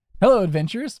Hello,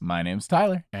 adventurers. My name's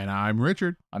Tyler. And I'm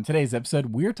Richard. On today's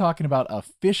episode, we're talking about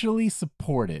officially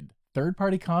supported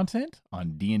third-party content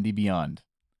on DnD Beyond.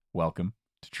 Welcome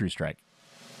to True Strike.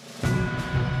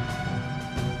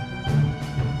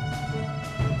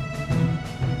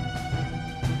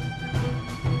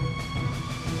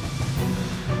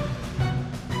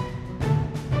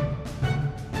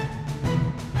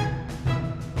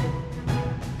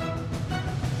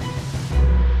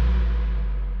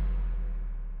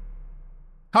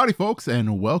 Howdy, folks,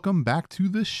 and welcome back to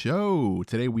the show.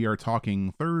 Today we are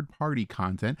talking third-party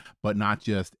content, but not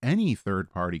just any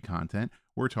third-party content.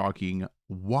 We're talking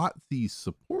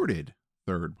Worthey-supported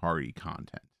third-party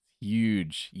content.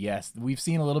 Huge. Yes, we've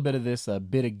seen a little bit of this a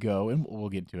bit ago, and we'll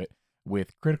get to it.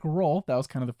 With Critical Role, that was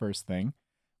kind of the first thing.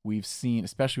 We've seen,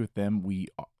 especially with them,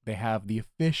 they have the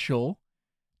official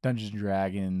Dungeons &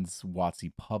 Dragons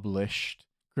WotC published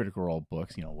Critical Role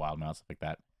books, Wild Mouse, stuff like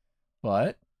that.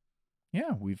 But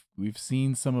yeah, we've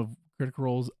seen some of Critical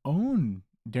Role's own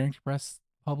Daring to Press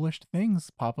published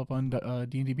things pop up on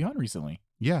D&D Beyond recently.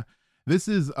 Yeah, this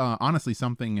is honestly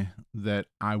something that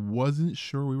I wasn't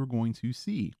sure we were going to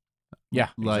see. Yeah,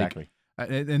 exactly.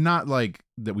 And not like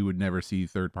that we would never see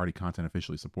third-party content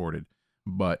officially supported,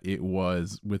 but it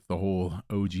was with the whole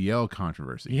OGL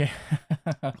controversy.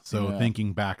 Yeah. So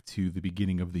thinking back to the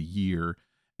beginning of the year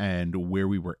and where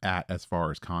we were at as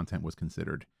far as content was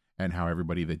considered, and how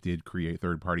everybody that did create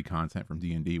third-party content from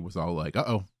D&D was all like,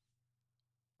 uh-oh,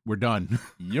 we're done.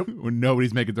 Yep.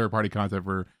 Nobody's making third-party content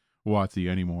for WotC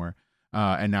anymore.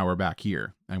 And now we're back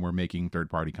here, and we're making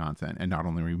third-party content. And not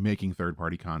only are we making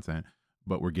third-party content,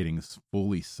 but we're getting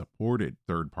fully supported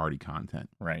third-party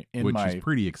content. Right. Which is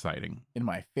pretty exciting. In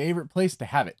my favorite place to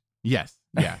have it. Yes.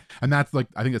 Yeah. And that's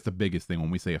I think that's the biggest thing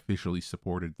when we say officially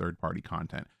supported third-party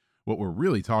content. What we're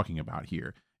really talking about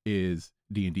here is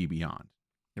D&D Beyond.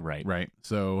 Right.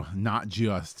 So not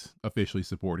just officially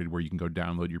supported where you can go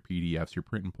download your PDFs, your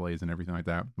print and plays and everything like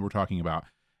that. We're talking about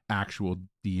actual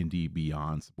D&D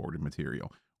Beyond supported material,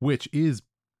 which is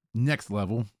next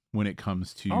level when it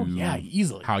comes to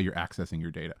easily how you're accessing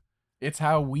your data. It's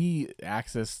how we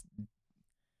access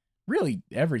really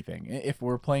everything. If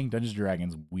we're playing Dungeons &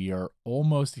 Dragons, we are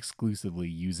almost exclusively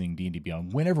using D&D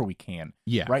Beyond whenever we can.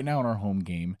 Yeah. Right now in our home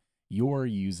game, you're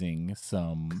using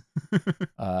some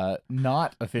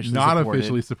not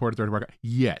officially supported third party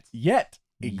yet.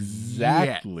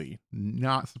 Exactly.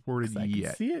 Not supported yet. I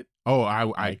can see it. Oh,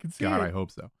 I can see God, it. I hope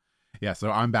so. Yeah,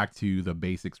 so I'm back to the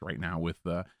basics right now with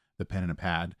the pen and a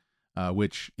pad,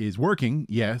 which is working,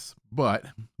 yes, but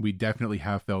we definitely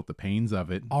have felt the pains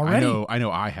of it. Already? I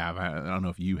know I have. I don't know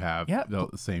if you have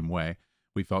felt the same way.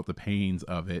 We felt the pains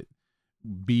of it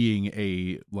being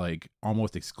a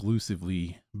almost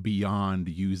exclusively Beyond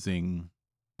using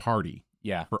party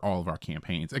for all of our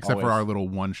campaigns, except for our little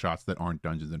one shots that aren't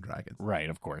Dungeons and Dragons. Right,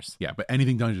 of course. Yeah, but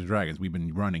anything Dungeons and Dragons we've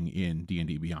been running in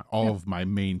D&D Beyond. All of my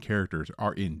main characters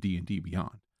are in D&D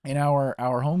Beyond. In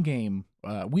our home game,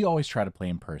 we always try to play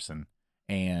in person,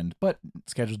 but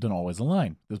schedules don't always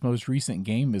align. This most recent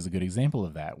game is a good example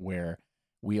of that, where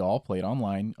we all played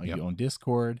online on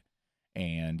Discord.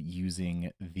 And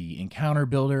using the encounter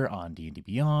builder on D&D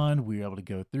Beyond, we were able to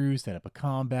go through, set up a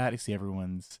combat, see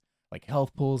everyone's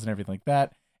health pools and everything like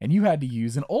that. And you had to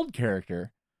use an old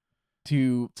character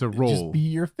to roll, just be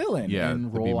your fill-in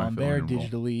and roll on there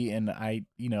digitally. And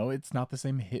it's not the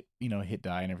same hit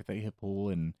die and everything, hit pool,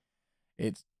 and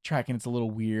it's tracking. It's a little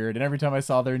weird. And every time I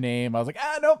saw their name, I was like,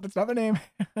 nope, that's not their name.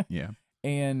 Yeah.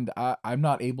 And I'm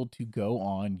not able to go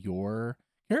on your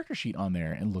character sheet on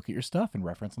there and look at your stuff and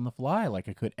reference on the fly like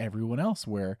I could everyone else,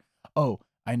 where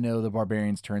I know the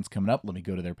barbarian's turn's coming up, let me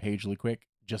go to their page really quick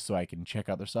just so I can check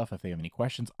out their stuff if they have any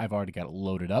questions. I've already got it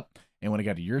loaded up, and when it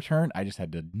got to your turn, I just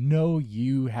had to know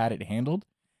you had it handled,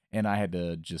 and I had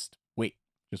to just wait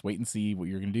and see what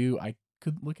you're gonna do. I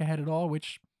couldn't look ahead at all,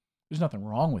 which there's nothing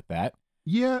wrong with that.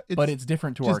 Yeah, but it's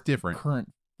different to our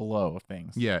current flow of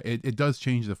things. Yeah, it does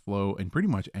change the flow in pretty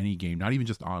much any game, not even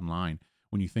just online.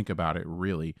 When you think about it,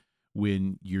 really,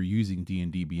 when you're using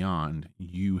D&D Beyond,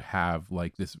 you have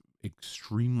this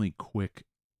extremely quick,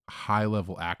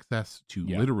 high-level access to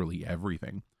literally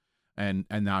everything, and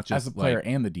not just as a player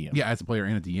and the DM. Yeah, as a player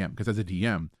and a DM, because as a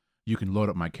DM, you can load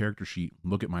up my character sheet,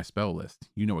 look at my spell list.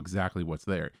 You know exactly what's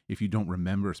there. If you don't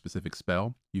remember a specific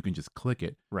spell, you can just click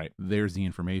it. Right. There's the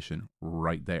information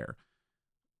right there.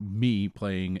 Me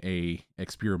playing a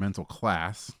experimental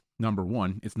class, number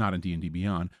one, it's not in D&D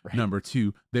Beyond. Right. Number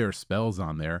two, there are spells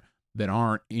on there that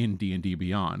aren't in D&D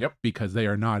Beyond because they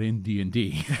are not in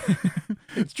D&D.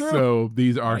 It's true. So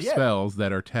these are spells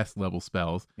that are test level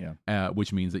spells, yeah.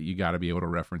 Which means that you got to be able to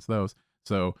reference those.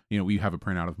 So, we have a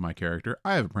printout of my character.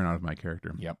 I have a printout of my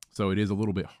character. Yep. So it is a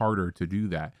little bit harder to do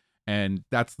that. And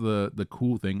that's the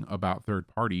cool thing about third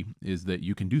party is that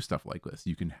you can do stuff like this.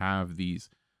 You can have these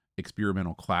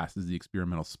experimental classes, the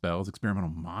experimental spells, experimental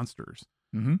monsters,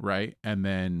 right? And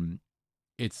then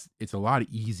it's a lot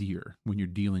easier when you're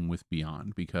dealing with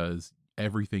Beyond because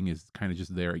everything is kind of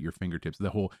just there at your fingertips.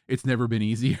 It's never been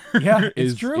easier. Yeah,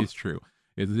 it's true. It's true.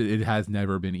 It has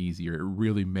never been easier. It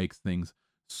really makes things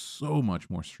so much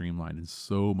more streamlined and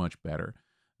so much better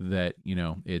that,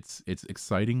 it's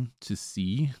exciting to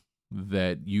see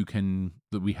that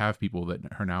we have people that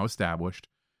are now established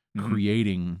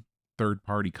creating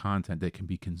third-party content that can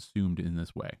be consumed in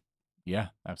this way. Yeah,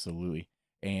 absolutely.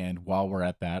 And while we're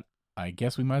at that, I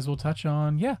guess we might as well touch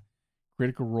on,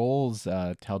 Critical Role's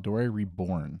Tal'Dorei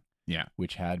Reborn. Yeah.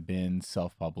 Which had been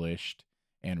self-published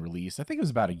and released, I think it was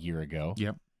about a year ago.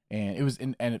 Yep. And it was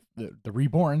the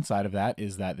Reborn side of that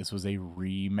is that this was a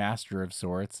remaster of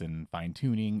sorts and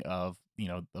fine-tuning of,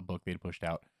 the book they'd pushed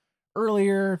out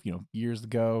earlier, years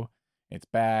ago. It's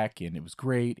back and it was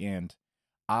great. And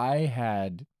I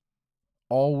had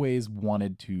always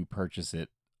wanted to purchase it,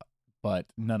 but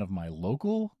none of my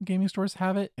local gaming stores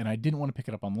have it. And I didn't want to pick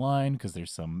it up online because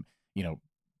there's some,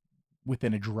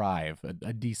 within a drive,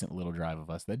 a decent little drive of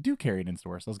us that do carry it in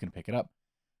store. So I was going to pick it up,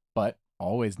 but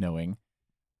always knowing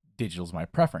digital's my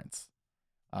preference.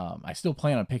 I still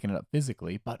plan on picking it up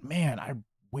physically, but man, I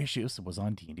wish it was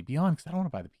on DnD Beyond because I don't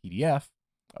want to buy the PDF.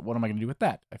 What am I going to do with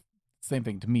that? Same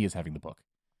thing to me as having the book.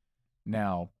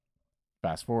 Now,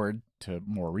 fast forward to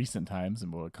more recent times,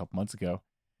 and a couple months ago,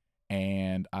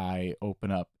 and I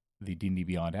open up the DnD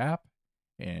Beyond app,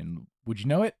 and would you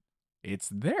know it? It's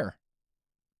there.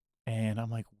 And I'm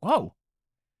like, whoa,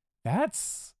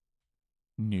 that's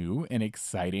new and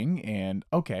exciting. And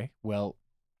okay, well,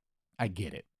 I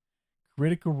get it.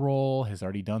 Critical Role has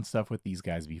already done stuff with these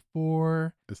guys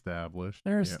before.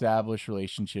 Their established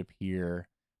relationship here.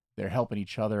 They're helping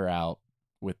each other out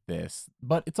with this,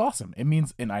 but it's awesome. It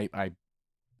means, and I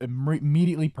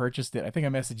immediately purchased it. I think I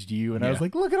messaged you and I was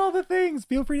like, look at all the things.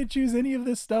 Feel free to choose any of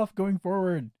this stuff going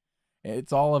forward.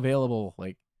 It's all available.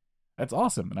 Like, that's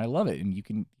awesome. And I love it. And you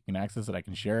can access it. I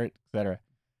can share it, etc.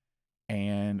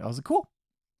 And I was like, cool.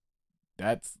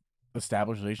 That's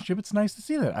established relationship. It's nice to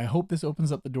see that. I hope this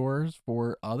opens up the doors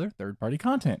for other third-party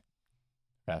content.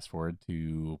 Fast forward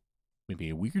to maybe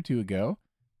a week or two ago.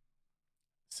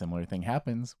 Similar thing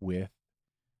happens with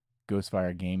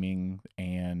Ghostfire Gaming,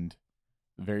 and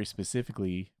very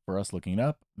specifically for us looking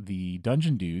up, the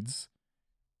Dungeon Dudes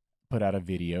put out a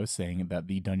video saying that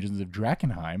the Dungeons of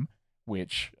Drakkenheim,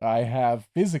 which I have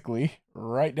physically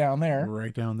right down there. A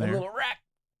little rack.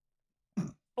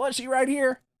 Blushy right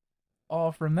here.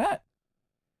 All from that.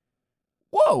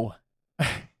 Whoa.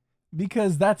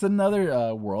 Because that's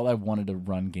another world I've wanted to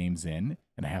run games in,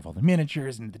 and I have all the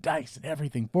miniatures and the dice and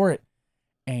everything for it.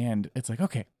 And it's like,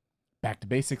 okay, back to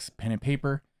basics, pen and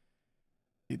paper.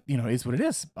 It, is what it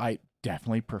is. I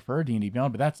definitely prefer D&D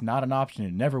Beyond, but that's not an option.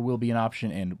 It never will be an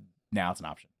option, and now it's an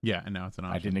option. Yeah, and now it's an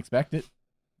option. I didn't expect it.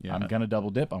 Yeah. I'm going to double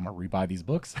dip. I'm going to rebuy these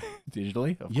books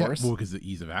digitally, of course. Well, because the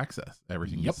ease of access.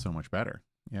 Everything gets so much better.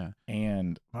 Yeah.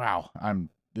 And wow,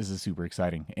 this is super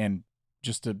exciting. And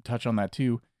just to touch on that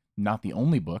too, not the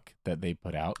only book that they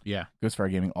put out. Yeah.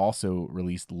 Ghostfire Gaming also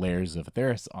released Layers of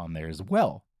Theros on there as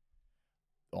well.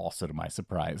 Also to my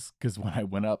surprise, because when I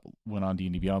went on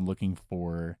D&D Beyond looking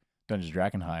for Dungeons &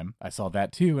 Drakkenheim, I saw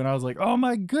that too, and I was like, oh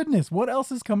my goodness, what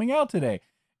else is coming out today?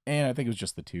 And I think it was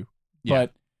just the two. Yeah.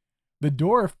 But the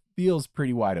door feels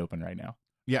pretty wide open right now.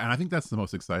 Yeah, and I think that's the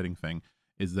most exciting thing,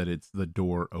 is that it's the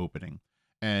door opening.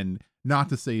 And not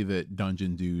to say that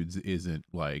Dungeon Dudes isn't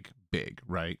like big,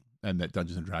 right? And that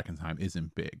Dungeons & Drakkenheim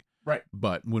isn't big. Right.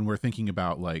 But when we're thinking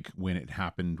about like when it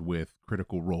happened with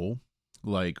Critical Role,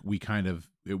 like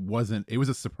it was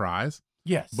a surprise.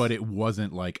 Yes. But it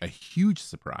wasn't like a huge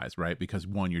surprise, right? Because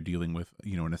one, you're dealing with,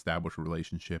 an established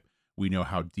relationship. We know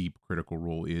how deep Critical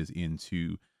Role is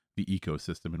into the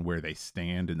ecosystem and where they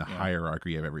stand in the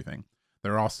hierarchy of everything.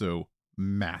 They're also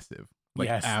massive. Like,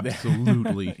 yes.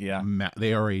 Absolutely. Yeah.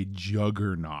 They are a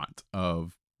juggernaut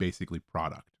of basically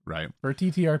product, right? For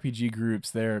TTRPG groups,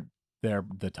 they're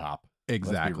the top.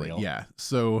 Exactly. Yeah.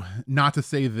 So not to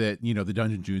say that, the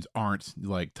Dungeon Dudes aren't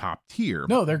like top tier.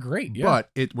 No, they're great. Yeah.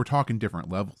 But we're talking different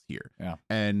levels here. Yeah.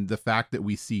 And the fact that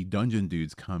we see Dungeon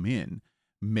Dudes come in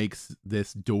makes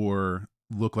this door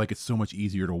look like it's so much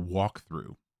easier to walk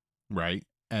through. Right.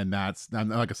 And that's,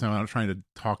 like I said, I'm not trying to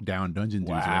talk down Dungeon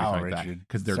Dudes or anything like that,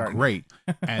 because they're great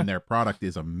and their product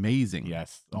is amazing.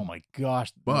 Yes. Oh my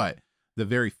gosh. But the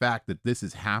very fact that this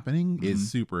is happening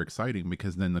is super exciting,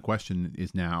 because then the question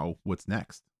is now, what's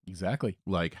next? Exactly.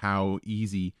 Like, how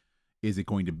easy is it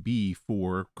going to be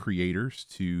for creators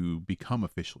to become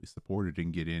officially supported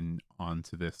and get in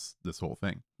onto this whole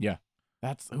thing? Yeah.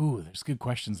 There's good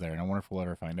questions there, and I wonder if we'll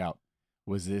ever find out.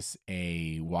 Was this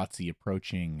a WotC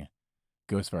approaching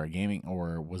Ghostfire Gaming,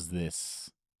 or was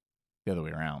this the other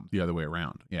way around? The other way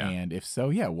around, yeah. And if so,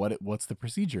 yeah, what's the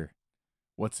procedure?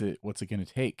 What's it going to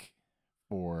take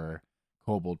for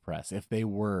Kobold Press if they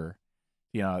were,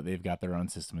 they've got their own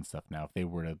system and stuff now. If they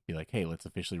were to be like, hey, let's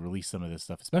officially release some of this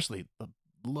stuff, especially the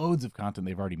loads of content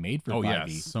they've already made for 5e. Yeah,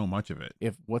 so much of it.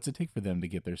 What's it take for them to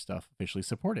get their stuff officially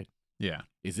supported? Yeah.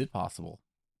 Is it possible?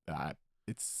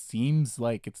 It seems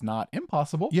like it's not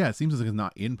impossible. Yeah, it seems like it's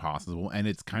not impossible, and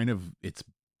it's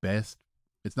best.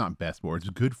 It's not best for. It's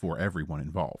good for everyone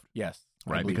involved. Yes.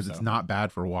 Right, because it's not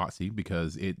bad for WotC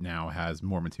because it now has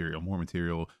more material,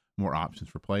 more options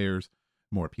for players,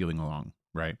 more appealing along.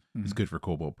 Right, It's good for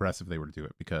Kobold Press if they were to do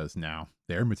it because now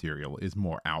their material is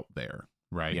more out there.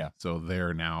 Right, yeah. So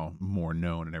they're now more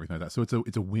known and everything like that. So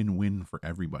it's a win-win for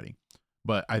everybody.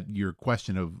 But your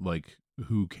question of like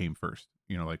who came first,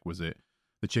 like was it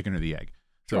the chicken or the egg?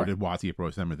 So Sure. did WotC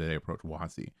approach them or did they approach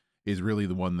WotC? Is really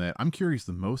the one that I'm curious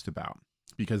the most about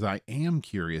because I am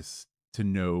curious to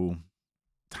know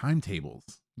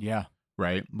timetables. Yeah.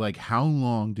 Right? Like how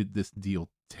long did this deal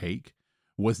take?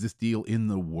 Was this deal in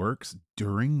the works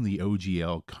during the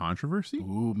OGL controversy?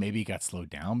 Ooh, maybe it got slowed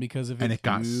down because of it. And it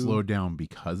got slowed down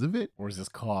because of it? Or is this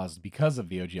caused because of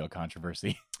the OGL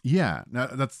controversy? Yeah. Now,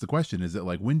 that's the question. Is it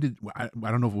like, I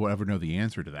don't know if we'll ever know the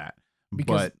answer to that.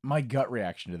 Because my gut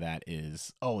reaction to that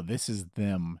is, this is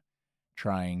them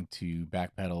trying to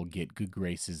backpedal, get good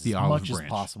graces as much as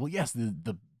possible. Yes,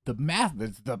 the math,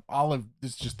 the olive,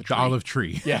 it's just the tree. The olive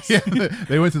tree. Yes. Yeah,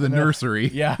 they went to the nursery.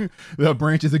 Yeah. The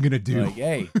branch isn't going to do. Like,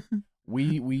 hey,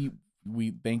 we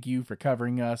thank you for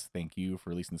covering us. Thank you for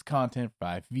releasing this content,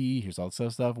 5e. Here's all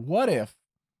this stuff. What if,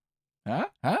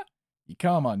 you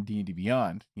come on DnD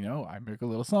Beyond, I make a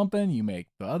little something, you make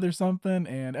the other something,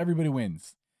 and everybody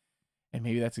wins. And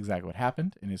maybe that's exactly what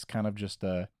happened. And it's kind of just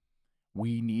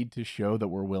we need to show that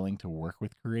we're willing to work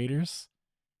with creators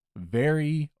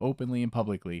very openly and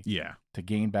publicly. Yeah. To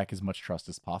gain back as much trust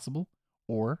as possible.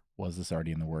 Or was this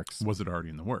already in the works? Was it already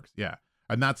in the works? Yeah.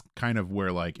 And that's kind of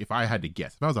where, like, if I had to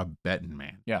guess, if I was a betting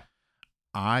man. Yeah.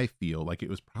 I feel like it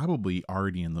was probably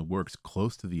already in the works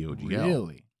close to the OGL.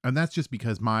 Really? And that's just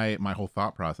because my whole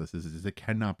thought process is it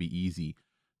cannot be easy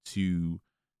to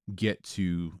get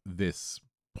to this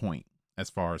point as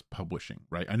far as publishing,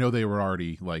 right? I know they were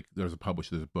already like, there's a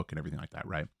book and everything like that,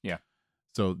 right? Yeah.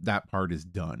 So that part is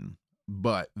done,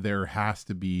 but there has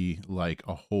to be like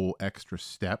a whole extra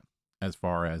step as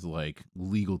far as like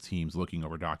legal teams looking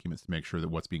over documents to make sure that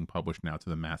what's being published now to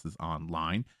the masses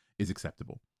online is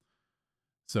acceptable.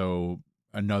 So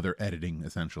another editing,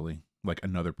 essentially, like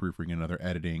another proofreading, another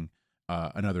editing,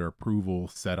 another approval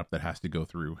setup that has to go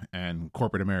through. And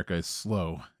corporate America is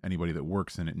slow. Anybody that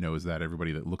works in it knows that.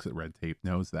 Everybody that looks at red tape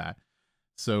knows that.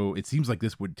 So it seems like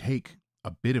this would take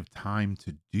a bit of time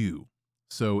to do.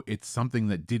 So it's something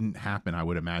that didn't happen, I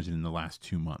would imagine, in the last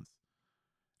 2 months.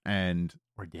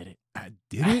 Or did it?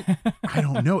 Did it? I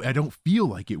don't know. I don't feel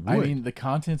like it would. I mean, the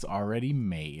content's already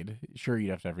made. Sure, you'd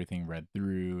have to have everything read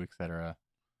through, etc.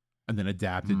 And then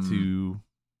adapted to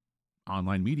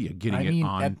online media, getting it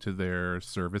onto their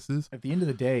services. At the end of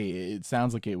the day, it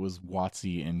sounds like it was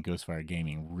WotC and Ghostfire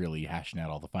Gaming really hashing out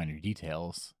all the finer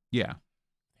details. Yeah.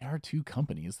 There are two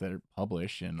companies that are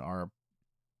published and are...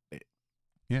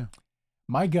 Yeah.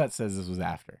 My gut says this was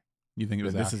after. You think it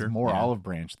was after? This is more olive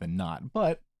branch than not,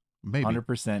 but maybe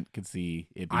 100% could see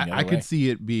it being I could see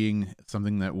it being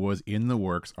something that was in the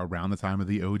works around the time of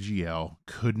the OGL,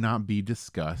 could not be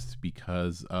discussed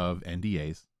because of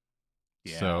NDAs.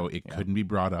 Yeah, so it couldn't be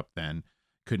brought up then,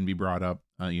 couldn't be brought up,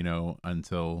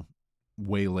 until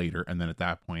way later. And then at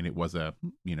that point it was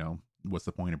what's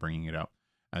the point of bringing it up?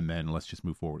 And then let's just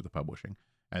move forward with the publishing.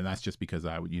 And that's just because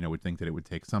I would think that it would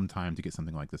take some time to get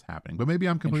something like this happening. But maybe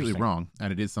I'm completely wrong,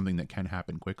 and it is something that can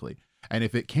happen quickly. And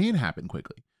if it can happen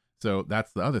quickly, so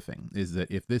that's the other thing, is that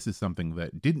if this is something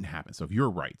that didn't happen, so if you're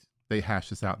right, they hashed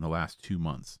this out in the last 2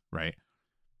 months, right?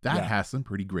 That has some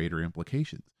pretty greater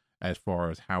implications as far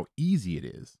as how easy it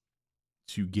is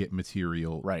to get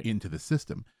material into the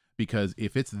system. Because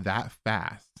if it's that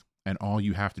fast, and all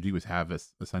you have to do is have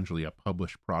essentially a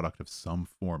published product of some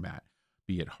format,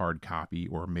 be it hard copy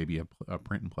or maybe a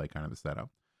print and play kind of a setup.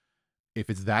 If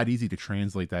it's that easy to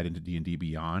translate that into DnD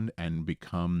Beyond and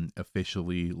become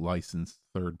officially licensed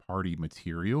third-party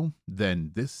material,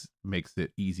 then this makes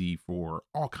it easy for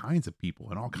all kinds of people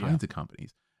and all kinds of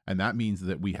companies. And that means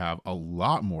that we have a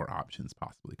lot more options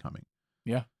possibly coming.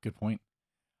 Yeah, good point.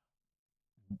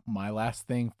 my last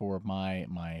thing for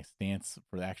my stance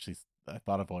for actually, I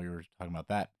thought of while you were talking about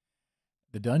that,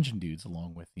 the Dungeon Dudes,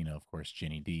 along with, of course,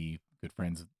 Jenny D, good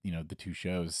friends of, the two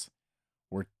shows,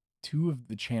 were two of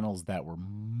the channels that were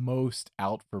most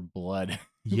out for blood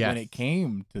when it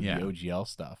came to the OGL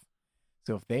stuff.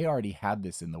 So if they already had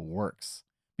this in the works,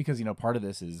 because, part of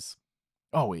this is,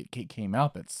 it came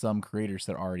out that some creators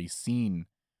had already seen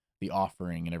the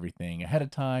offering and everything ahead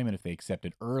of time, and if they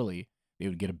accepted early, they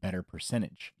would get a better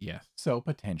percentage. Yes. So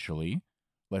potentially,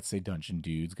 let's say Dungeon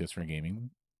Dudes, Ghost Friend Gaming,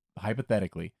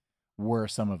 hypothetically, were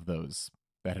some of those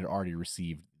that had already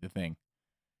received the thing.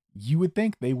 You would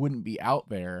think they wouldn't be out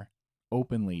there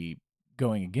openly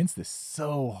going against this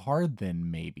so hard then,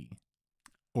 maybe.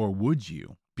 Or would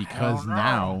you? Because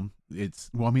now it's,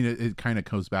 it kind of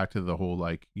goes back to the whole,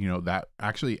 that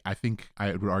actually, I think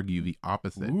I would argue the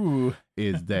opposite. Ooh.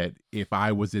 Is that if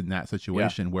I was in that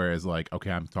situation, whereas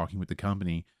okay, I'm talking with the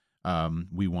company,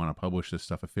 we want to publish this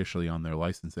stuff officially on their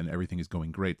license and everything is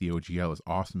going great. The OGL is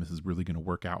awesome. This is really going to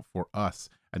work out for us.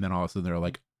 And then all of a sudden they're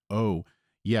like, oh,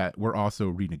 yeah, we're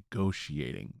also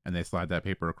renegotiating. And they slide that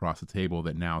paper across the table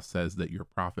that now says that your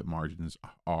profit margins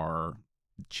are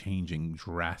changing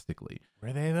drastically.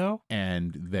 Were they though?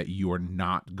 And that you're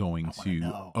not going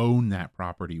to own that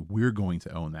property. We're going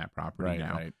to own that property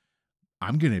now. Right.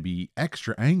 I'm going to be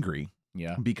extra angry.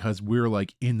 Yeah. Because we're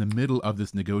in the middle of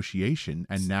this negotiation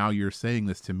and now you're saying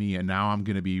this to me and now I'm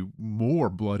going to be more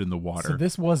blood in the water. So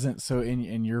this wasn't,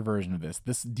 in your version of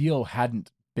this deal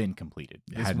hadn't been completed.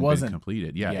 It hadn't been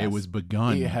completed. Yeah. Yes. It was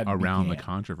begun around the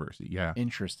controversy. Yeah.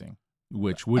 Interesting.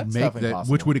 Which would make that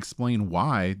possible. Which would explain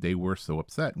why they were so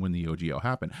upset when the OGL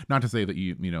happened. Not to say that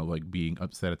being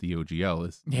upset at the OGL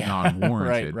is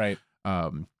non-warranted. Right.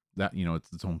 That,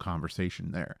 it's its own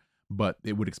conversation there. But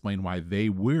it would explain why they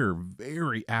were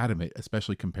very adamant,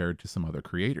 especially compared to some other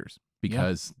creators,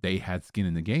 because they had skin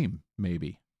in the game,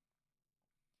 maybe.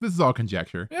 This is all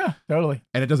conjecture. Yeah, totally.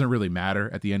 And it doesn't really matter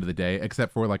at the end of the day,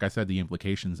 except for, like I said, the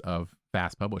implications of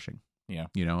fast publishing. Yeah.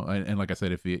 And like I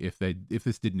said, if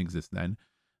this didn't exist then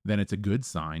it's a good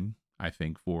sign, I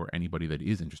think, for anybody that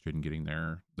is interested in getting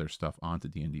their stuff onto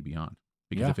DnD Beyond.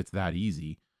 Because if it's that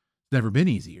easy, it's never been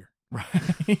easier.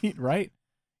 Right. Right.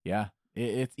 Yeah.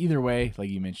 It's either way, like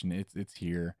you mentioned, it's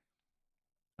here.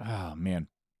 Oh man,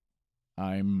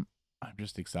 I'm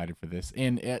just excited for this.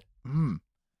 And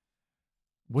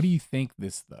what do you think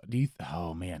this?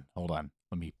 Oh man, hold on.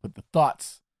 Let me put the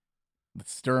thoughts.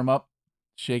 Let's stir them up,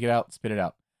 shake it out, spit it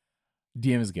out.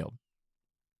 DM's Guild.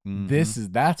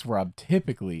 Mm-hmm. That's where I'm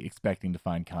typically expecting to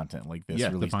find content like this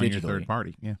released digitally. Your third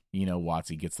party. Yeah.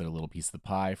 WotC gets their little piece of the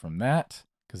pie from that,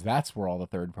 because that's where all the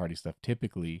third party stuff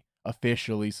typically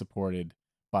officially supported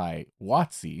by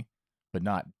WotC, but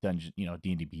not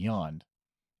DnD Beyond,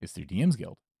 is through DM's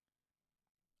Guild.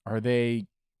 Are they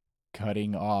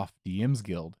cutting off DM's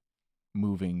Guild,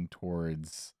 moving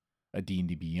towards a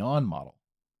D&D Beyond model?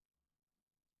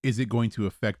 Is it going to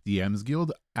affect DM's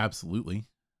Guild? Absolutely.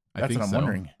 That's what I'm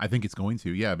wondering. I think it's going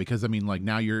to, yeah, because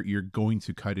now you're going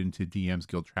to cut into DM's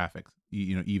Guild traffic.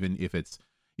 Even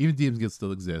DM's Guild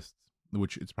still exists,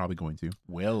 which it's probably going to.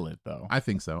 Will it though? I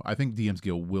think so. I think DM's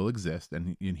Guild will exist,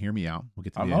 and hear me out. We'll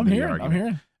get to the end of the argument. I'm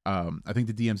hearing. I think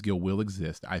the DM's Guild will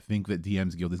exist. I think that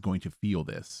DM's Guild is going to feel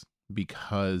this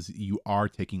because you are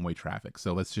taking away traffic.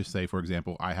 So let's just say, for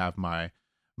example, I have my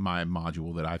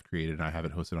module that I've created and I have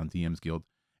it hosted on DM's Guild,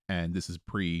 and this is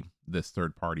pre this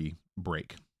third party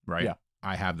break, right? Yeah.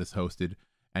 I have this hosted,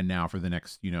 and now for the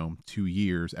next 2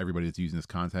 years, everybody that's using this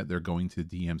content, they're going to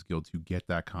DM's Guild to get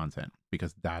that content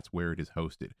because that's where it is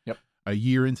hosted. Yep. A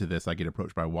year into this, I get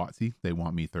approached by WotC. They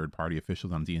want me third party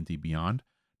officials on DnD Beyond.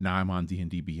 Now I'm on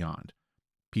DnD Beyond.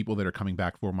 People that are coming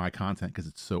back for my content because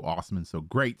it's so awesome and so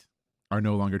great are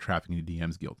no longer trafficking to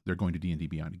DM's Guild. They're going to DnD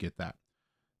Beyond to get that.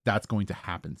 That's going to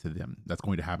happen to them. That's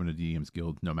going to happen to DM's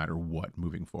Guild no matter what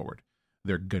moving forward.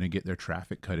 They're going to get their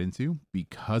traffic cut into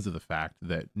because of the fact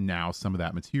that now some of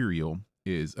that material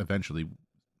is eventually,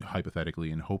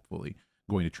 hypothetically and hopefully,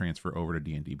 going to transfer over to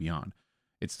DnD Beyond.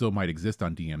 It still might exist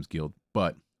on DM's Guild,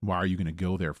 but why are you going to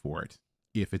go there for it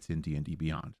if it's in DnD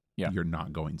Beyond? Yeah. You're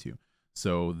not going to.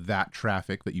 So that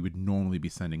traffic that you would normally be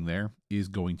sending there is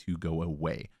going to go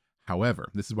away. However,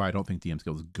 this is why I don't think DM's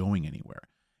Guild is going anywhere,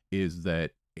 is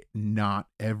that not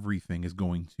everything is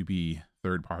going to be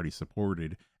third-party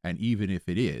supported. And even if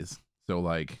it is, so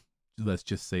let's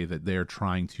just say that they're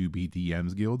trying to be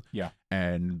DM's Guild. Yeah.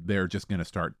 And they're just going to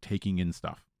start taking in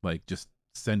stuff. Just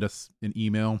send us an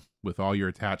email with all your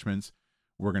attachments.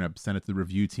 We're going to send it to the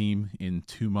review team. In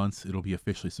 2 months, it'll be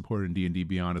officially supported in D&D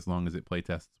Beyond as long as it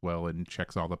playtests well and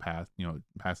checks all the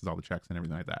passes all the checks and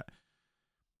everything like that.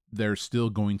 there's still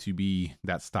going to be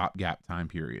that stopgap time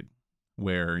period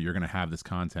where you're going to have this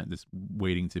content that's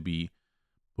waiting to be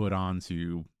put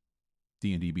onto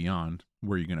D&D Beyond.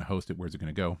 Where you're going to host it? Where's it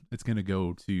going to go? It's going to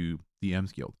go to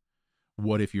DM's Guild.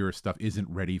 What if your stuff isn't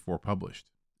ready for published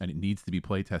and it needs to be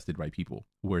play tested by people?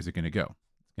 Where's it going to go?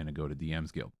 It's going to go to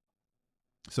DM's Guild.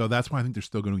 So that's why I think they're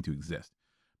still going to exist,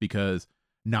 because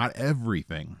not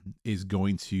everything is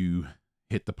going to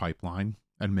hit the pipeline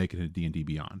and make it a D&D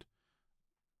Beyond.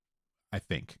 I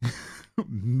think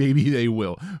maybe they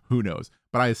will, who knows,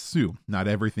 but I assume not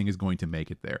everything is going to make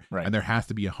it there. Right. And there has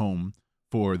to be a home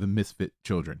for the misfit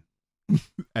children.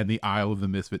 And the Isle of the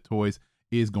Misfit Toys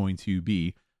is going to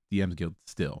be DM's Guild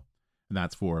still. And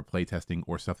that's for playtesting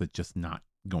or stuff that's just not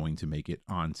going to make it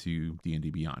onto D&D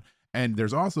Beyond. And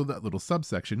there's also that little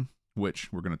subsection,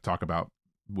 which we're going to talk about,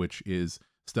 which is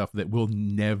stuff that will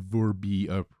never be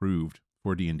approved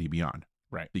for D&D Beyond.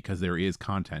 Right. Because there is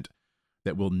content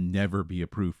that will never be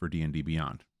approved for D&D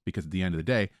Beyond. Because at the end of the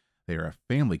day, they are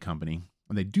a family company,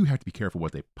 and they do have to be careful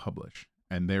what they publish.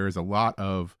 And there is a lot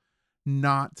of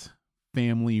not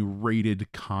family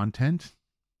rated content,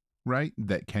 right,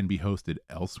 that can be hosted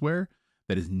elsewhere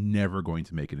that is never going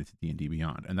to make it into D&D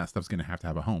Beyond. And that stuff's going to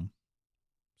have a home.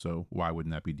 So why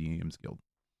wouldn't that be DM's Guild?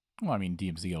 Well, I mean,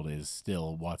 DM's Guild is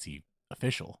still WotC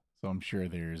official, so I'm sure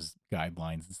there's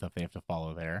guidelines and stuff they have to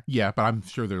follow there. Yeah, but I'm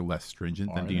sure they're less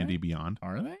stringent than D&D they? Beyond.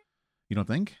 Are they? You don't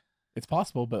think? It's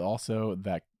possible, but also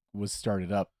that was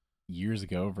started up years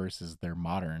ago versus their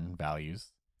modern values.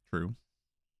 True.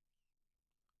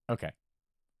 Okay.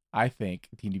 I think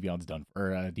D&D Beyond's done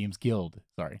for, or DM's Guild,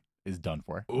 is done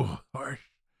for. Oh, harsh.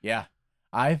 Yeah.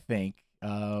 I think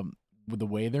with the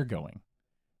way they're going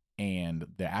and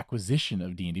the acquisition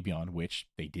of D&D Beyond, which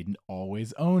they didn't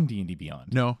always own D&D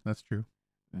Beyond. No, that's true.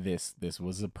 This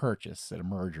was a purchase, a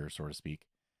merger, so to speak.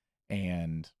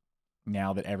 And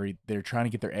now that they're trying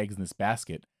to get their eggs in this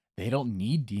basket, they don't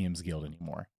need DM's Guild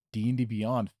anymore. D&D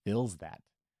Beyond fills that.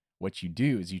 What you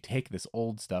do is you take this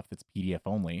old stuff that's PDF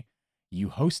only, you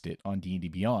host it on D&D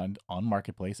Beyond on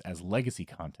Marketplace as legacy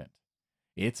content.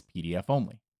 It's PDF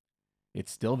only.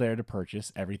 It's still there to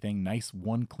purchase, everything nice,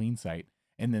 one clean site.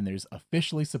 And then there's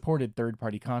officially supported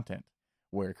third-party content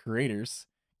where creators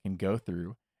can go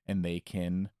through and they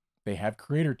have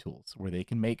creator tools where they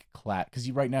can make class, because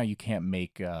right now you can't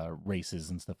make races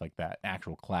and stuff like that,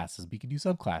 actual classes, but you can do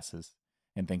subclasses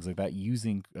and things like that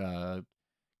using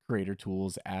creator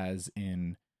tools, as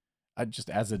in just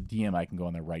as a DM, I can go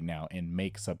on there right now and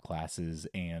make subclasses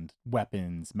and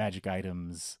weapons, magic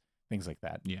items, things like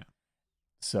that. Yeah.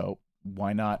 So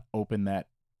why not open that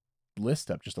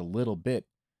list up just a little bit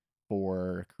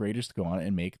for creators to go on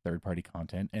and make third-party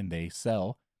content, and they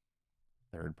sell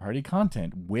third-party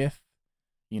content with,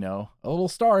 a little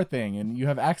star thing, and you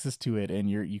have access to it, and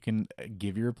you can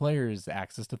give your players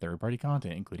access to third-party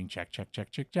content, including check,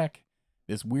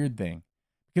 this weird thing.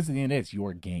 Because at the end of the day, it's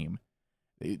your game.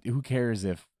 Who cares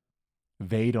if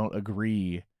they don't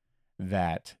agree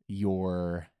that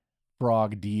your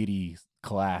frog deity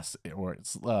class or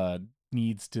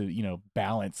needs to,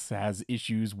 balance, has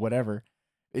issues, whatever.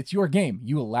 It's your game.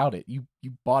 You allowed it. You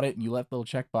bought it and you left the little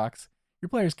checkbox. Your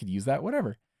players could use that,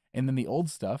 whatever. And then the old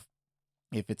stuff,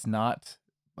 if it's not,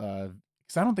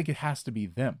 because I don't think it has to be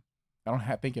them. I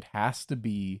don't think it has to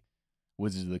be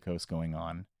Wizards of the Coast going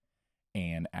on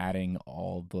and adding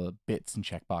all the bits and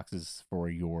checkboxes for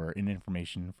and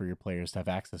information for your players to have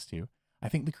access to. I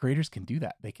think the creators can do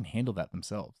that. They can handle that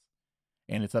themselves.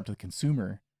 And it's up to the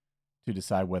consumer to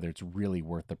decide whether it's really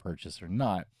worth the purchase or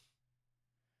not.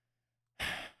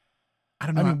 I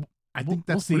don't know. I think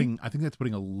that's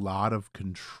putting a lot of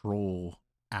control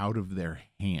out of their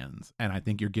hands. And I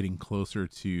think you're getting closer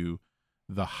to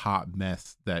the hot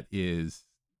mess that is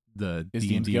the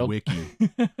D&D wiki.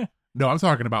 No, I'm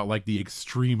talking about like the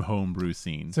extreme homebrew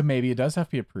scene. So maybe it does have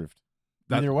to be approved.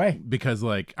 Either way. Because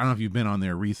I don't know if you've been on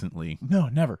there recently. No,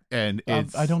 never. And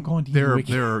I don't go on D&D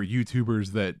wiki. There are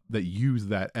YouTubers that use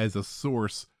that as a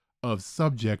source of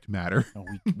subject matter. No,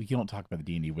 we don't talk about the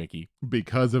D&D wiki.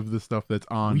 Because of the stuff that's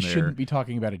on there. We shouldn't be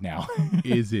talking about it now.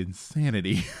 Is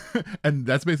insanity. And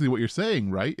that's basically what you're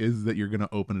saying, right? Is that you're going to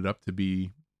open it up to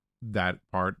be that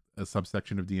part, a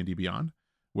subsection of D&D Beyond?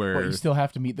 Where you still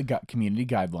have to meet the community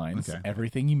guidelines. Okay.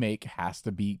 Everything you make has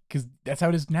to be, because that's how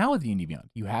it is now with D&D Beyond.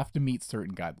 You have to meet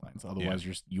certain guidelines, otherwise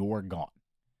you're gone.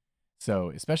 So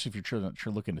especially if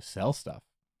you're looking to sell stuff,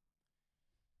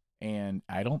 and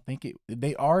I don't think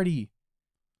they already,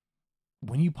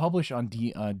 when you publish on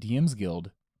DM's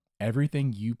Guild,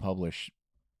 everything you publish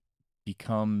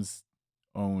becomes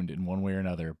owned in one way or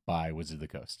another by Wizards of the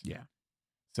Coast. Yeah.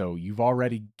 So you've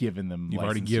already given them. You've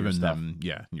already given them,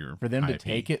 yeah. For them to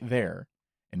take it there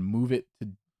and move it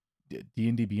to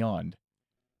DnD Beyond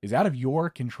is out of your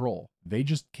control. They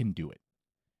just can do it,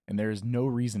 and there is no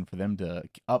reason for them to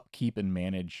upkeep and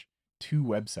manage 2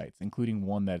 websites, including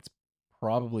one that's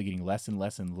probably getting less and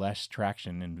less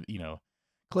traction and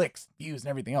clicks, views, and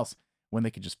everything else, when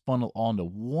they could just funnel onto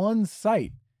one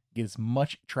site, get as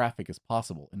much traffic as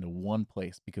possible into one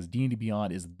place, because D&D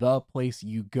Beyond is the place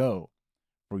you go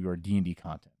for your D&D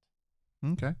content.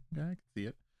 Okay, yeah, I can see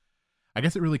it. I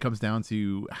guess it really comes down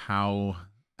to how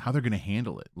they're going to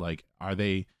handle it. Like, are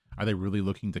they really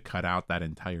looking to cut out that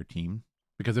entire team?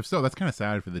 Because if so, that's kind of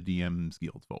sad for the DMs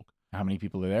Guild folk. How many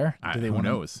people are there? Who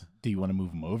knows? Do you want to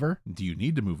move them over? Do you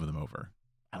need to move them over?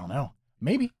 I don't know.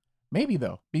 Maybe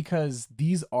though, because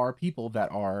these are people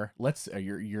that are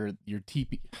your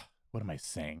TP. What am I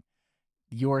saying?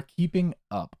 You're keeping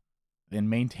up and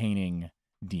maintaining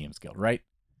DMs Guild, right?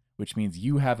 Which means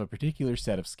you have a particular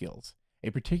set of skills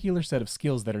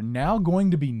that are now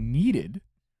going to be needed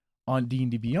on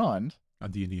D&D Beyond.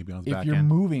 On D&D Beyond's if back you're end.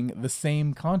 moving the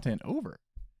same content over,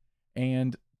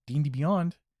 and D&D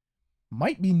Beyond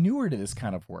might be newer to this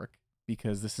kind of work,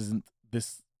 because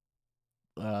this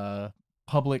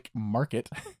public market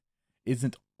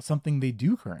isn't something they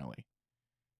do currently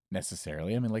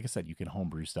necessarily. I mean, like I said, you can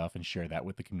homebrew stuff and share that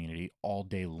with the community all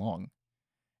day long,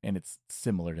 and it's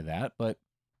similar to that, but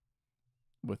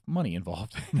with money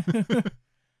involved.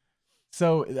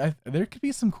 So there could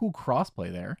be some cool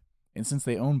crossplay there, and since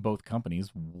they own both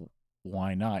companies,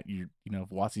 why not? If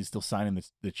WotC's still signing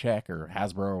the check, or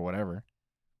Hasbro or whatever.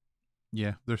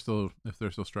 Yeah, if they're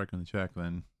still striking the check,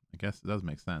 then I guess it does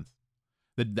make sense.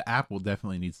 The app will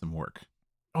definitely need some work.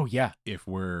 Oh yeah, if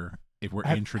we're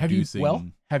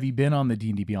introducing. Have you been on the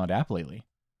D&D Beyond app lately?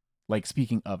 Like,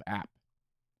 speaking of app,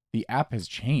 the app has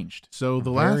changed. So the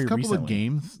last couple of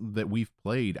games that we've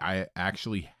played, I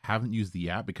actually haven't used the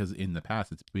app, because in the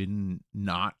past it's been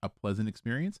not a pleasant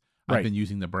experience. Right. I've been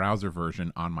using the browser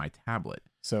version on my tablet,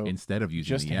 so instead of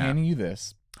using the app. Just handing you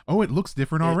this. Oh, it looks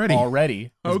different already.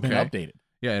 It's been updated.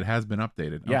 Yeah, it has been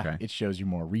updated. Yeah, okay. It shows you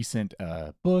more recent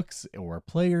books or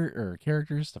player or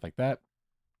characters, stuff like that.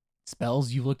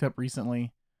 Spells you've looked up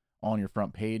recently on your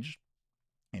front page.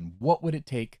 And what would it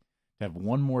take to have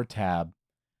one more tab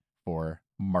for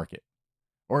market?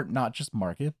 Or not just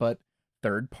market, but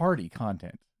third-party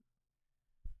content.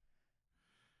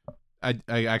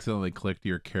 I accidentally clicked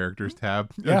your characters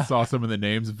tab and saw some of the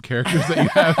names of characters that you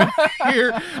have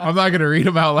here. I'm not going to read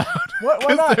them out loud,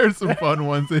 because there's some fun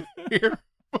ones in here.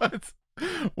 But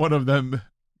one of them,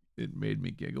 it made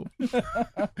me giggle.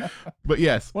 But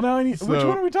yes. Well, now which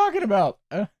one are we talking about?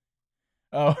 I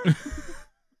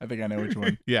think I know which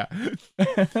one. Yeah.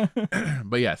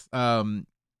 But yes.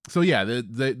 So yeah,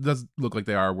 it does look like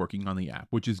they are working on the app,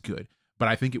 which is good. But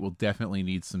I think it will definitely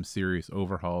need some serious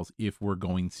overhauls if we're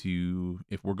going to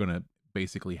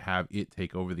basically have it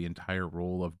take over the entire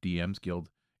role of DM's Guild,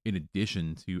 in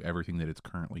addition to everything that it's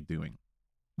currently doing.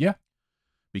 Yeah.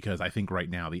 Because I think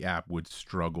right now the app would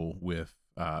struggle with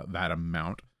that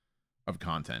amount of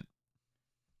content.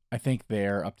 I think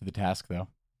they're up to the task, though.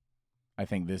 I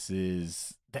think this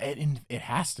is it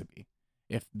has to be.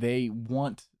 If they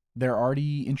want, they're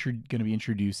already going to be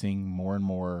introducing more and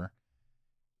more.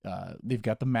 They've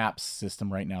got the maps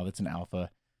system right now that's an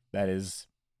alpha that is,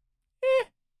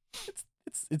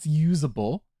 it's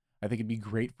usable. I think it'd be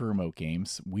great for remote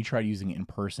games. We tried using it in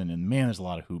person, and man, there's a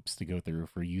lot of hoops to go through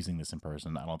for using this in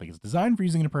person. I don't think it's designed for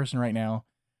using it in person right now,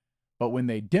 but when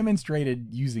they demonstrated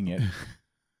using it,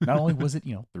 not only was it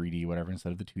 3D whatever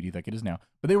instead of the 2D like it is now,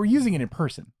 but they were using it in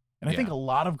person. And I think a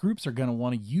lot of groups are going to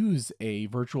want to use a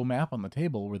virtual map on the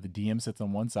table where the DM sits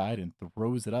on one side and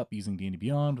throws it up using D&D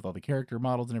Beyond with all the character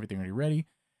models and everything already ready.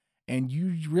 And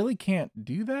you really can't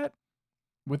do that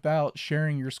without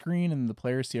sharing your screen, and the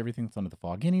players see everything that's under the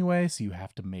fog anyway. So you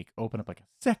have to open up like a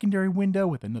secondary window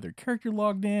with another character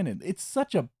logged in. And it's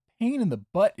such a pain in the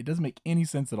butt. It doesn't make any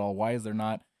sense at all. Why is there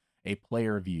not a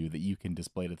player view that you can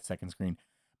display to the second screen?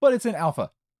 But it's an alpha.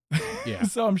 Yeah.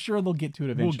 So I'm sure they'll get to it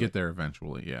eventually. We'll get there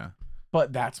eventually, yeah.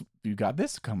 But you've got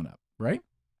this coming up, right?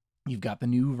 You've got the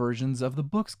new versions of the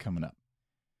books coming up.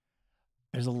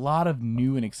 There's a lot of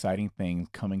new and exciting things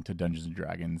coming to Dungeons &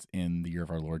 Dragons in the year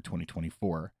of our Lord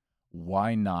 2024.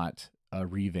 Why not a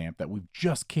revamp that we've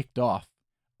just kicked off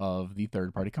of the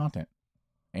third-party content?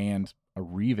 And a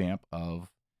revamp of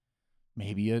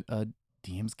maybe a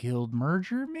DM's Guild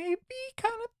merger, maybe,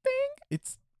 kind of thing?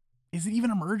 Is it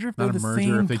even a merger if they're the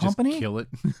same if they company? Just kill it.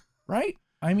 Right?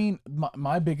 I mean,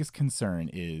 my biggest concern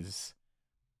is,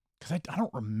 because I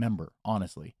don't remember,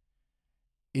 honestly.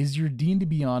 Is your D&D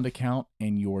Beyond account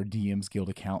and your DM's Guild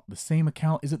account the same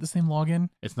account? Is it the same login?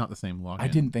 It's not the same login. I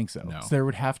didn't think so. No. So there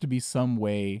would have to be some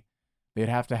way. They'd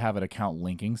have to have an account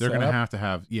linking. They're going to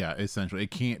have, yeah, essentially.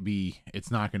 It's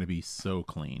not going to be so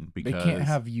clean because they can't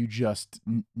have you just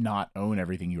not own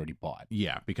everything you already bought.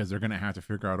 Yeah, because they're going to have to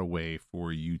figure out a way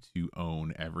for you to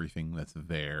own everything that's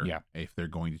there. Yeah. If they're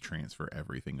going to transfer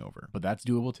everything over. But that's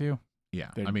doable too. Yeah,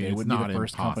 I mean, they it's not be the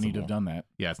first impossible. company to have done that.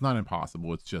 Yeah, it's not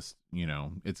impossible. It's just,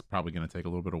 it's probably going to take a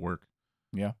little bit of work.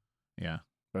 Yeah. Yeah.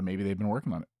 But maybe they've been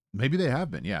working on it. Maybe they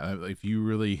have been. Yeah. If you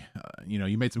really,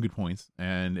 you made some good points,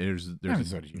 and there's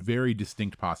a very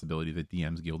distinct possibility that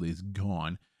DM's Guild is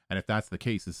gone. And if that's the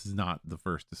case, this is not the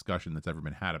first discussion that's ever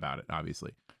been had about it,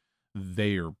 obviously.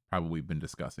 They are probably been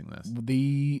discussing this.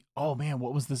 Oh man,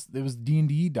 what was this? It was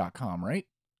DnD.com, right?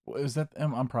 Was that?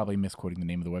 I'm probably misquoting the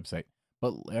name of the website.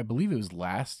 But I believe it was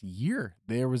last year.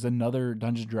 There was another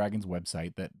Dungeons & Dragons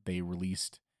website that they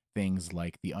released things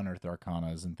like the Unearthed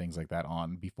Arcanas and things like that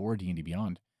on before D&D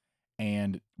Beyond.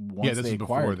 And once they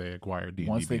acquired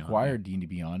D&D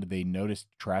Beyond, they noticed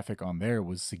traffic on there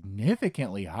was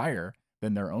significantly higher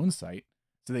than their own site.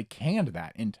 So they canned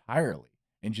that entirely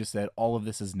and just said all of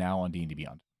this is now on D&D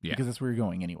Beyond. Yeah. Because that's where you're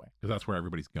going anyway. Because that's where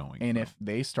everybody's going. And if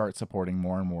they start supporting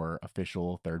more and more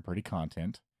official third-party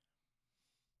content,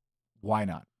 why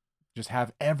not? Just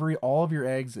have all of your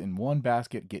eggs in one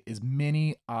basket, get as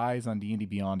many eyes on D&D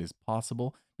Beyond as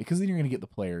possible, because then you're going to get the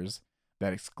players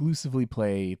that exclusively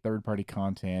play third-party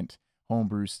content,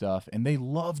 homebrew stuff, and they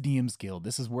love DM's Guild.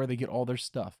 This is where they get all their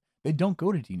stuff. They don't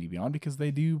go to D&D Beyond because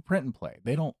they do print and play.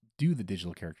 They don't do the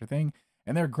digital character thing,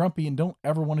 and they're grumpy and don't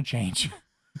ever want to change.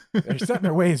 They're set in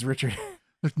their ways, Richard.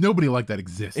 There's nobody like that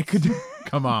exists. It could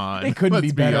come on. It couldn't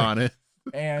be better. Be honest.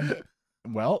 And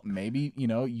well, maybe,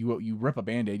 you rip a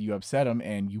Band-Aid, you upset them,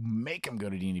 and you make them go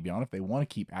to D&D Beyond if they want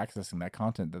to keep accessing that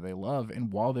content that they love.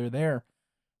 And while they're there,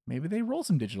 maybe they roll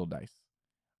some digital dice.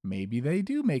 Maybe they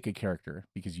do make a character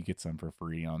because you get some for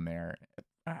free on there.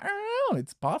 I don't know.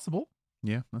 It's possible.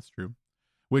 Yeah, that's true.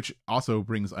 Which also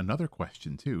brings another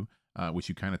question too, which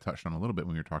you kind of touched on a little bit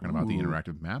when we were talking about the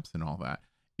interactive maps and all that,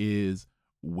 is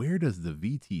where does the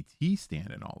VTT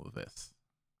stand in all of this?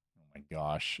 Oh my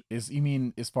gosh. You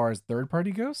mean as far as third party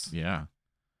goes? Yeah.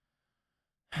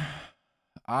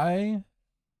 I'm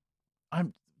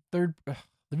third.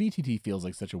 The VTT feels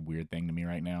like such a weird thing to me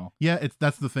right now. Yeah,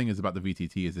 that's the thing is about the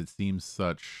VTT is it seems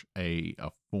such a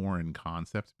foreign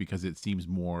concept because it seems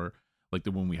more like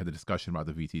when we had the discussion about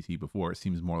the VTT before, it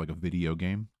seems more like a video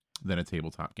game than a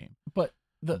tabletop game. But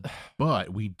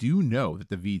we do know that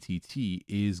the VTT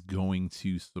is going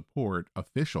to support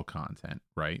official content,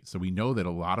 right? So we know that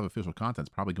a lot of official content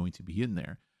is probably going to be in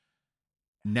there.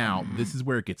 Now, this is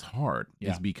where it gets hard,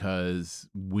 is because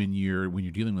when you're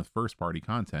dealing with first party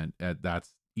content,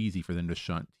 that's easy for them to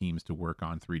shunt teams to work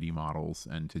on 3D models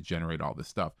and to generate all this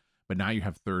stuff. But now you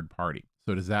have third party.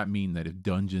 So does that mean that if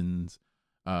Dungeons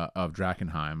of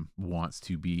Drakkenheim wants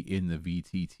to be in the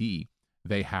VTT,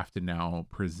 they have to now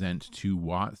present to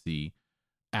WotC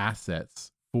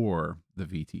assets for the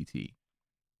VTT?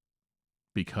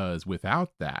 Because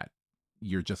without that,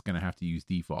 you're just going to have to use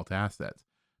default assets.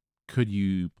 Could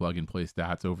you plug and play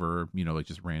stats over, like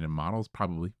just random models?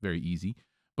 Probably very easy.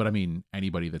 But I mean,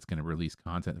 anybody that's going to release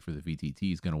content for the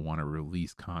VTT is going to want to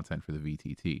release content for the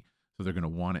VTT. So they're going to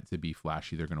want it to be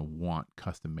flashy. They're going to want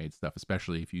custom made stuff,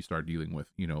 especially if you start dealing with,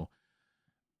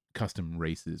 custom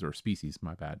races or species,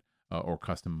 or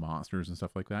custom monsters and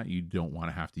stuff like that. You don't want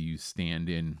to have to use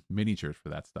stand-in miniatures for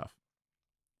that stuff.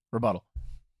 Rebuttal.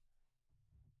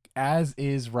 As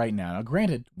is right now,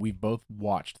 granted, we've both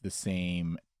watched the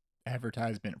same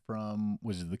advertisement from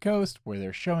Wizards of the Coast where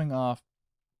they're showing off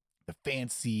the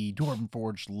fancy Dwarven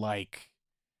Forge like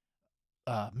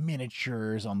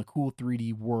miniatures on the cool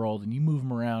 3D world, and you move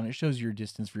them around. It shows your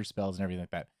distance for your spells and everything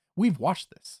like that. We've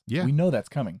watched this. Yeah. We know that's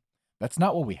coming. That's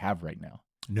not what we have right now.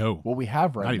 No. What we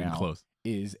have right now close.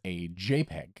 Is a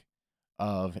JPEG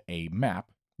of a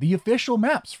map, the official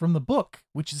maps from the book,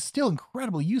 which is still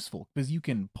incredibly useful because you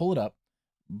can pull it up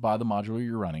by the module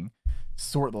you're running,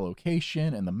 sort the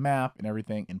location and the map and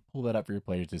everything, and pull that up for your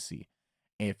players to see.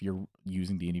 If you're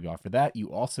using D&D Beyond for that,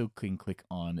 you also can click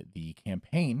on the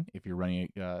campaign. If you're running,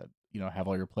 have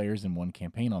all your players in one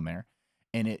campaign on there,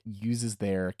 and it uses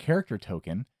their character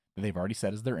token that they've already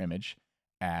set as their image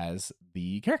as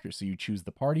the character. So you choose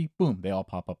the party, boom, they all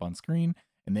pop up on screen,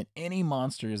 and then any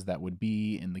monsters that would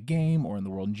be in the game or in the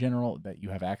world in general that you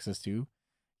have access to,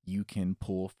 you can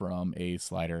pull from a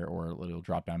slider or a little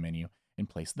drop-down menu and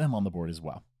place them on the board as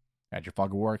well. Add your Fog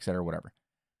of War, etc., whatever.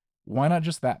 Why not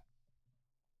just that?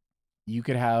 You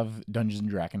could have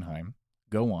Dungeons & Drakkenheim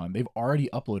go on, they've already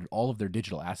uploaded all of their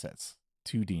digital assets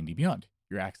to D&D Beyond.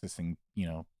 You're accessing,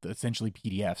 essentially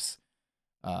PDFs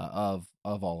of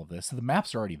all of this. So the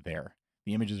maps are already there.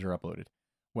 The images are uploaded.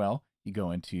 Well, you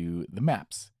go into the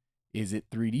maps. Is it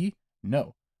 3D?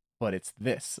 No, but it's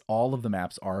this. All of the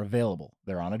maps are available.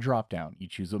 They're on a drop down. You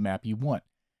choose what map you want.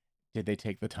 Did they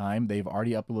take the time? They've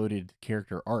already uploaded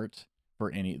character art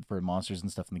for monsters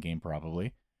and stuff in the game,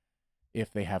 probably.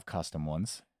 If they have custom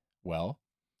ones, well,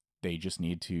 they just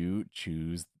need to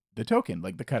choose the token,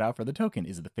 like the cutout for the token.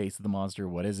 Is it the face of the monster?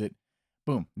 What is it?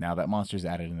 Boom. Now that monster's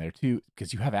added in there too,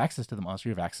 because you have access to the monster,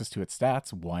 you have access to its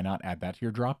stats. Why not add that to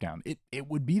your dropdown? It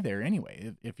would be there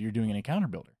anyway if you're doing an encounter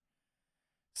builder.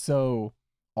 So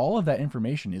all of that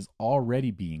information is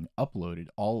already being uploaded.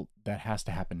 All that has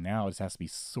to happen now is has to be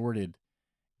sorted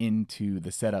into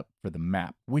the setup for the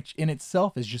map, which in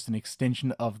itself is just an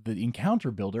extension of the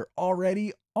encounter builder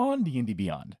already on D&D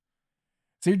Beyond.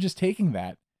 So you're just taking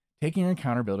your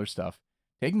encounter builder stuff,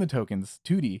 taking the tokens,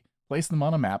 2D, placing them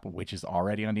on a map, which is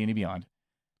already on D&D Beyond,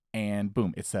 and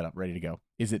boom, it's set up, ready to go.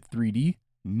 Is it 3D?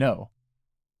 No.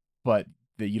 But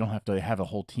you don't have to have a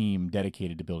whole team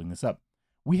dedicated to building this up.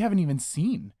 We haven't even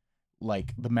seen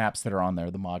like the maps that are on there,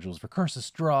 the modules for Curse of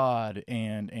Strahd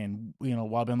and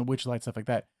Wild Beyond the Witchlight, stuff like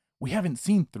that. We haven't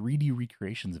seen 3D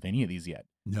recreations of any of these yet.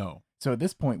 No. So at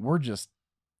this point,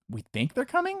 we think they're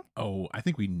coming? Oh, I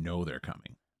think we know they're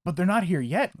coming. But they're not here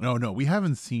yet. No, we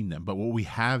haven't seen them. But what we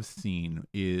have seen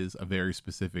is a very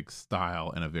specific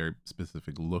style and a very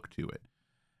specific look to it.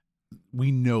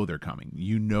 We know they're coming.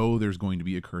 There's going to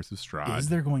be a Curse of Strahd. Is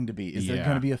there going to be? Is there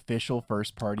going to be official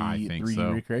first-party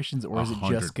 3D recreations? Or is it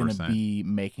just going to be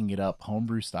making it up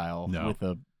homebrew style with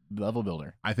a level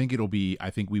builder? I think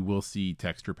we will see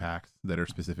texture packs that are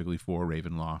specifically for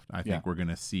Ravenloft. I think we're going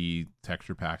to see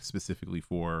texture packs specifically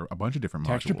for a bunch of different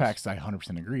texture modules. Packs, I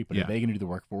 100% agree, but are they going to do the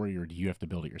work for you, or do you have to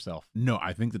build it yourself? No,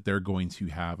 I think that they're going to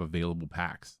have available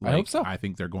packs. I hope so. I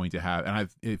think they're going to have, and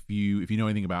if you know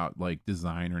anything about like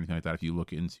design or anything like that, if you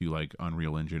look into like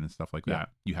Unreal Engine and stuff like that,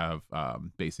 you have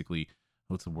basically,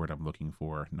 what's the word I'm looking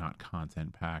for? Not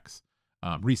content packs.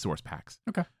 Resource packs.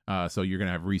 Okay. So you're going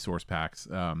to have resource packs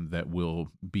that will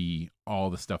be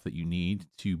all the stuff that you need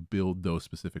to build those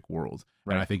specific worlds.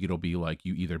 Right. And I think it'll be like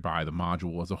you either buy the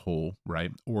module as a whole,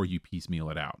 right? Or you piecemeal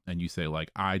it out and you say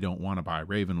like, I don't want to buy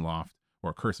Ravenloft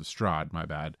or Curse of Strahd, my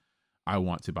bad. I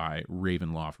want to buy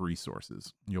Ravenloft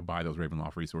resources. You'll buy those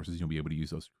Ravenloft resources. You'll be able to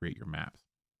use those to create your maps.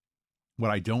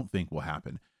 What I don't think will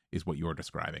happen is what you're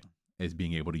describing, is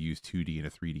being able to use 2D in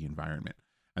a 3D environment.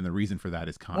 And the reason for that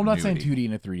is continuity. Well, I'm not saying 2D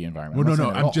in a 3D environment. Well, no.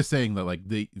 I'm just saying that like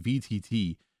the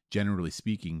VTT, generally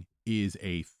speaking, is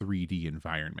a 3D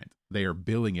environment. They are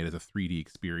billing it as a 3D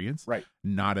experience, right?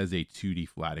 Not as a 2D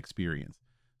flat experience.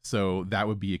 So that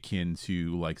would be akin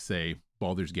to like, say,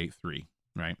 Baldur's Gate 3,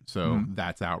 right? So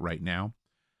that's out right now.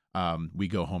 We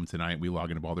go home tonight, we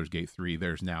log into Baldur's Gate 3.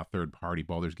 There's now third-party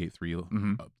Baldur's Gate 3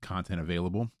 content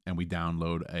available, and we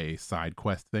download a side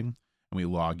quest thing. And we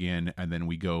log in, and then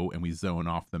we go and we zone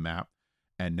off the map.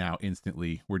 And now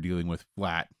instantly we're dealing with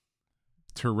flat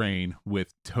terrain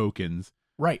with tokens.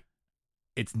 Right.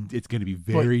 It's going to be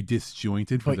very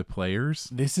disjointed for the players.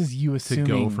 This is you assuming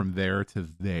to go from there to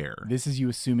there. This is you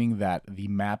assuming that the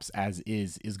maps as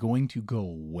is going to go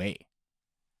away.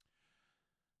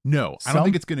 No, I don't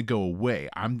think it's going to go away.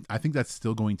 I think that's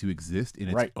still going to exist in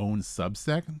its own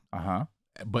subset.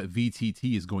 But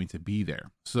VTT is going to be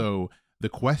there. So the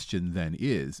question then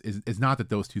is not that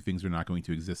those two things are not going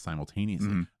to exist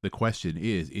simultaneously. The question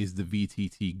is the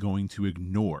VTT going to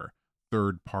ignore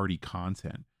third-party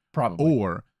content? Probably.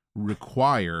 Or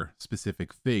require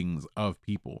specific things of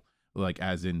people, like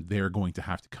as in they're going to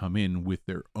have to come in with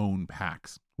their own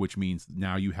packs, which means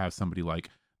now you have somebody like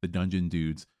the Dungeon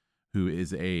Dudes, who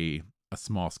is a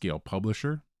small-scale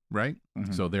publisher, right?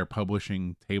 So they're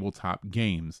publishing tabletop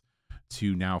games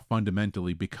to now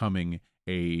fundamentally becoming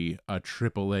a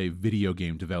AAA video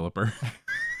game developer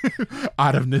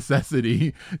out of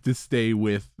necessity to stay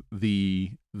with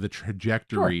the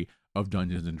trajectory of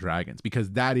Dungeons and Dragons,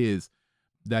 because that is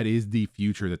the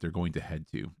future that they're going to head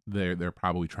to. They're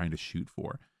probably trying to shoot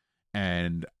for.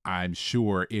 And I'm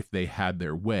sure if they had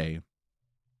their way,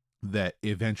 that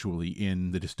eventually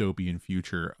in the dystopian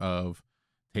future of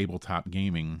tabletop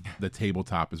gaming, the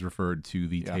tabletop is referred to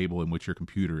the table in which your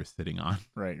computer is sitting on.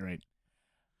 Right.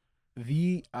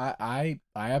 I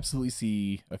absolutely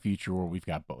see a future where we've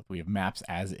got both. We have maps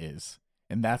as is,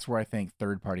 and that's where I think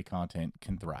third-party content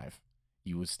can thrive.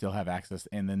 You would still have access,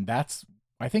 and then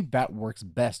I think that works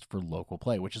best for local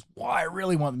play, which is why I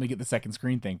really want them to get the second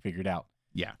screen thing figured out.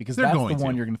 Yeah, because that's the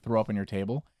one you're going to throw up on your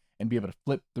table and be able to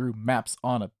flip through maps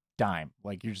on a dime.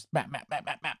 Like you're just map.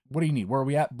 What do you need? Where are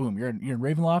we at? Boom. You're in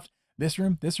Ravenloft. This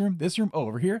room. Oh,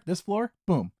 over here. This floor.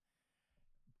 Boom.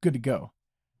 Good to go.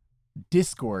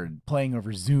 Discord, playing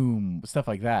over Zoom, stuff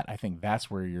like that. I think that's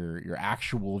where your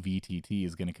actual VTT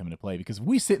is going to come into play, because if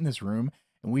we sit in this room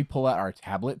and we pull out our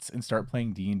tablets and start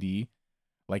playing D&D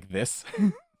like this,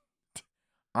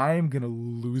 I'm going to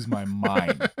lose my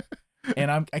mind. And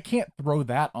I can't throw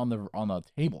that on the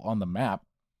table, on the map.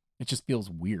 It just feels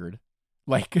weird.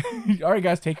 Like, all right,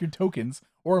 guys, take your tokens.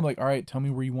 Or I'm like, all right, tell me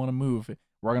where you want to move.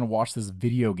 We're going to watch this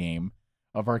video game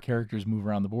of our characters move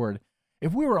around the board.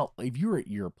 If you were at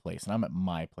your place and I'm at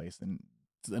my place and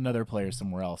another player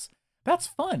somewhere else, that's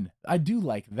fun. I do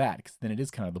like that, because then it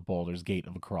is kind of the Baldur's Gate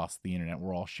of across the internet.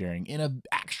 We're all sharing in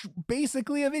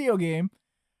basically a video game.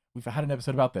 We've had an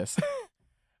episode about this.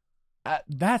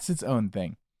 That's its own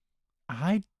thing.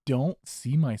 I don't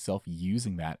see myself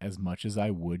using that as much as I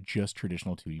would just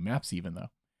traditional 2D maps, even though.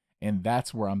 And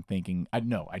that's where I'm thinking, I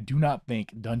do not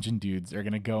think dungeon dudes are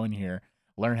going to go in here,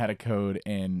 learn how to code,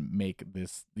 and make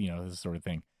this, this sort of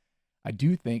thing. I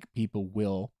do think people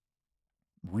will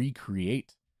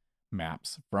recreate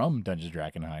maps from Dungeons &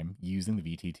 Dragonheim using the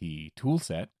VTT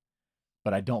toolset,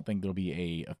 but I don't think there'll be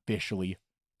a officially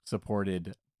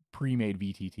supported pre-made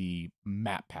VTT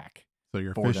map pack. So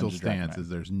your official stance is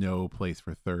there's no place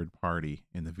for third party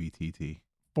in the VTT.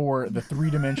 For the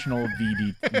 3-dimensional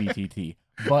VTT.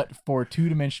 But for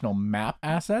 2-dimensional map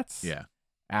assets, yeah,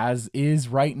 as is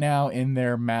right now in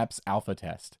their maps alpha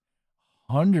test,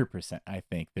 100% I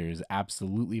think there's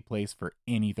absolutely place for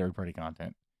any third-party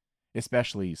content,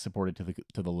 especially supported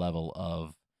to the level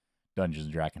of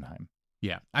Dungeons & Dragonheim.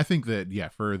 Yeah, I think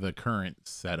that, for the current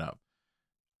setup,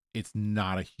 it's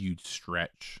not a huge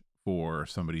stretch for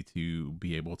somebody to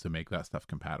be able to make that stuff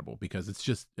compatible, because it's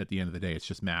just, at the end of the day, it's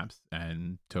just maps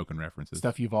and token references.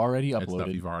 Stuff you've already uploaded. It's stuff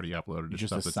you've already uploaded. You're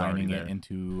just assigning it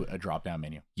into a drop-down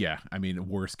menu. Yeah, I mean,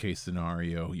 worst case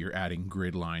scenario, you're adding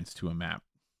grid lines to a map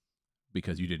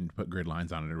because you didn't put grid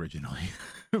lines on it originally.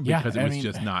 Because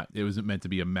it wasn't meant to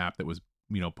be a map that was,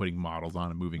 putting models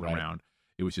on and moving around.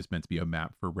 It was just meant to be a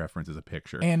map for reference as a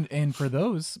picture. And for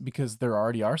those, because there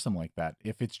already are some like that,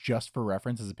 if it's just for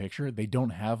reference as a picture, they don't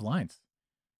have lines.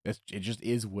 It just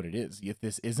is what it is. If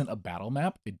this isn't a battle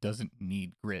map, it doesn't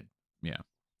need grid. Yeah.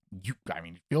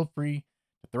 Feel free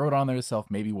to throw it on there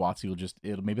yourself. Maybe WotC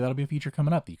maybe that'll be a feature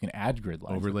coming up that you can add grid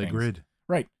lines. Overlay grid.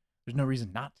 Right. There's no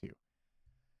reason not to.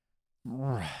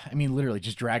 I mean, literally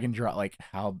just drag and drop, like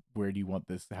where do you want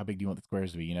this? How big do you want the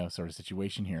squares to be? Sort of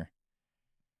situation here.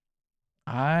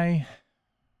 I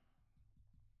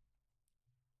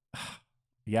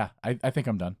think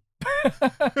I'm done.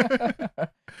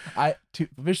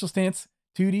 Official stance,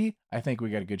 2D, I think we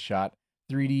got a good shot.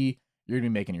 3D, you're gonna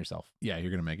be making it yourself. Yeah,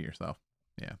 you're gonna make it yourself.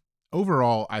 Yeah.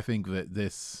 Overall, I think that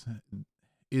this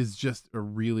is just a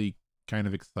really kind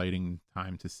of exciting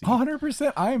time to see.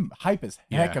 100%. I'm hype as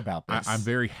heck about this. I'm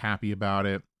very happy about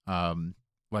it.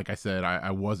 Like I said,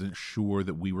 I wasn't sure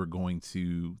that we were going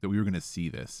to see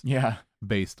this. Yeah.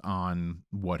 Based on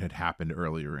what had happened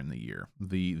earlier in the year.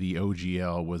 The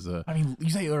OGL was you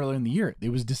say earlier in the year. It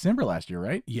was December last year,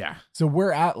 right? Yeah. So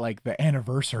we're at like the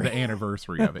anniversary. The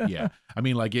anniversary of it, yeah. I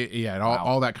mean, like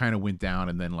all that kind of went down,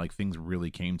 and then like things really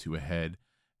came to a head.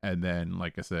 And then,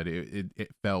 like I said,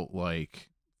 it felt like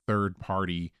third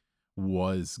party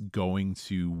was going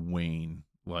to wane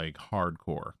like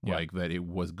hardcore. Yeah. Like that it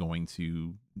was going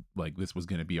to, like, this was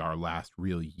going to be our last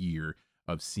real year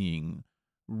of seeing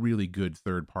really good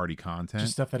third party content,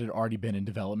 just stuff that had already been in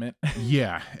development.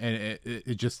 Yeah. And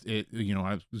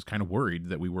I was kind of worried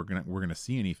that we're gonna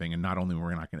see anything, and not only were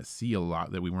we not going to see a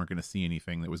lot, that we weren't going to see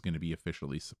anything that was going to be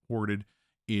officially supported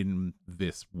in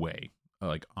this way,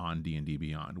 like on DnD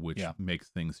Beyond, which makes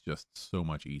things just so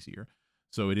much easier.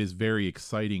 So it is very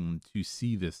exciting to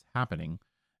see this happening,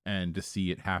 and to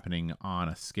see it happening on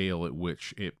a scale at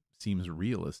which it seems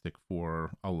realistic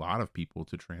for a lot of people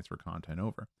to transfer content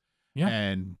over. Yeah.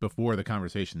 And before the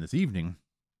conversation this evening,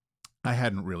 I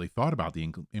hadn't really thought about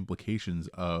the implications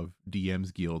of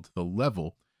DM's Guild to the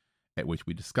level at which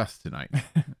we discussed tonight,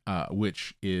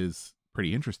 which is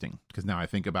pretty interesting, because now I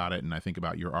think about it, and I think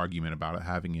about your argument about it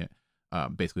having it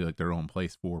basically like their own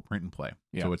place for print and play.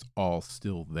 Yeah. So it's all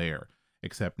still there,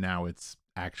 except now it's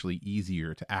actually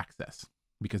easier to access,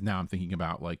 because now I'm thinking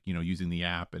about, like, using the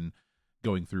app and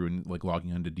going through and like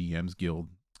logging onto DM's Guild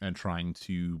and trying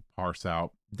to parse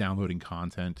out downloading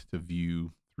content to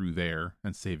view through there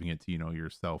and saving it to, your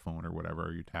cell phone or whatever,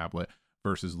 or your tablet,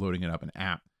 versus loading it up an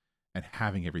app and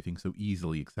having everything so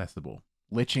easily accessible.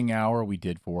 Liching Hour we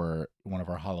did for one of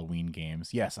our Halloween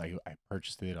games. Yes, I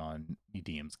purchased it on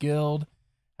DM's Guild,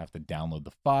 have to download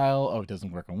the file. Oh, it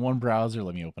doesn't work on one browser.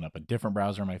 Let me open up a different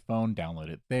browser on my phone, download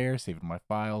it there, save it in my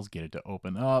files, get it to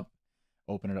open it up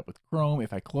with Chrome.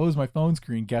 If I close my phone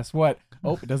screen, guess what?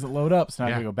 Oh, it doesn't load up. So now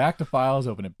I gotta go back to files,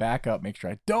 open it back up, make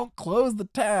sure I don't close the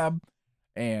tab,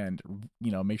 and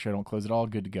make sure I don't close it all.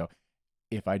 Good to go.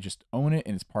 If I just own it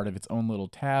and it's part of its own little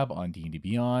tab on DnD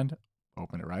Beyond,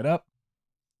 open it right up.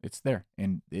 It's there,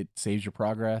 and it saves your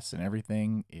progress and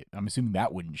everything. I'm assuming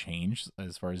that wouldn't change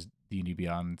as far as DnD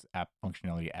Beyond's app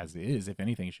functionality as it is. If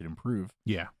anything, it should improve.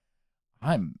 Yeah.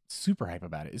 I'm super hype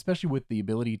about it, especially with the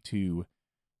ability to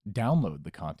download the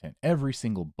content. Every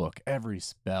single book, every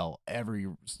spell, every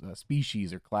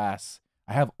species or class.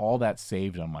 I have all that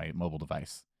saved on my mobile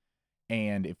device.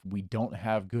 And if we don't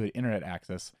have good internet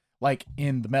access, like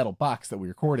in the metal box that we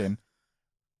record in,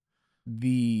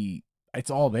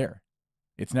 it's all there.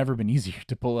 It's never been easier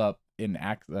to pull up and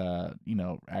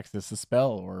access a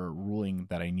spell or a ruling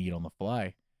that I need on the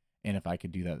fly. And if I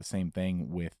could do that the same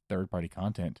thing with third-party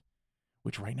content,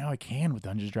 which right now I can with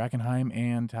Dungeons & Dragonheim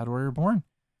and How to Warrior Reborn.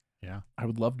 Yeah. I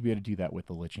would love to be able to do that with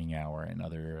the Liching Hour and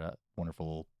other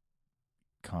wonderful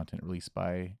content released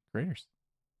by creators.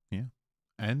 Yeah.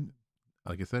 And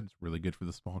like I said, it's really good for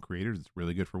the small creators. It's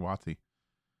really good for WotC.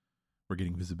 We're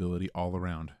getting visibility all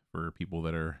around for people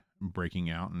that are breaking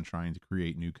out and trying to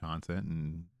create new content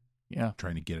and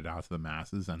trying to get it out to the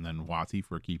masses, and then WotC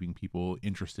for keeping people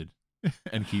interested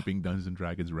and keeping Dungeons and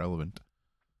Dragons relevant.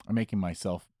 I'm making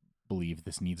myself believe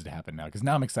this needs to happen now, because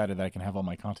now I'm excited that I can have all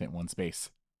my content in one space.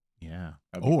 Yeah.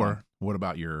 Or what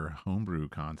about your homebrew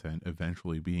content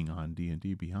eventually being on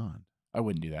D&D Beyond? I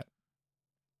wouldn't do that.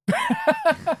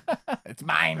 It's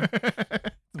mine.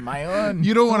 It's my own.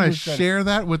 You don't want to share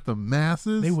that with the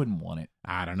masses? They wouldn't want it.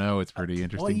 I don't know. It's pretty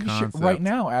interesting concept. Right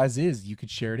now, as is, you could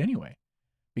share it anyway.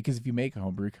 Because if you make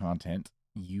homebrew content,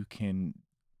 you can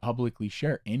publicly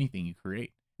share anything you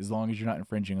create. As long as you're not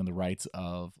infringing on the rights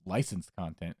of licensed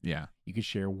content. Yeah. You can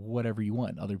share whatever you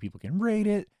want. Other people can rate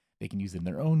it. They can use it in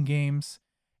their own games.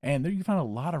 And there you find a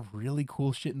lot of really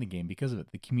cool shit in the game because of it.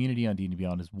 The community on D&D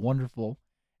Beyond is wonderful.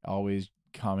 Always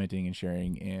commenting and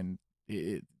sharing, and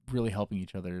it really helping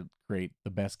each other create the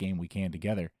best game we can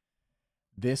together.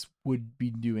 This would be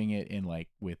doing it in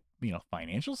with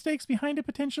financial stakes behind it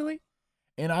potentially,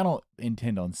 and I don't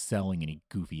intend on selling any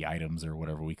goofy items or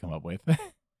whatever we come up with. At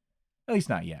least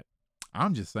not yet.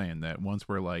 I'm just saying that once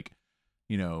we're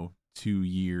 2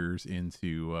 years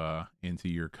into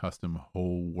your custom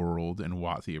whole world and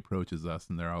WotC approaches us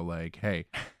and they're all like, hey,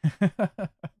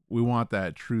 we want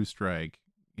that True Strike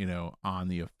on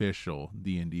the official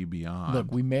D&D Beyond.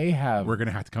 Look, we're going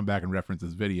to have to come back and reference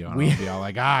this video. And I'll be all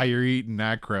like, you're eating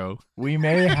that crow. We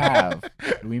may have,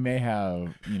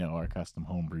 our custom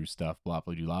homebrew stuff, blah,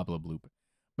 blah, blah, blah, blah.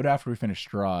 But after we finish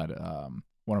Strahd,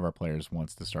 one of our players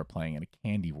wants to start playing in a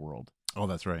candy world. Oh,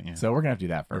 that's right. Yeah. So we're going to have to do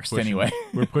that first anyway.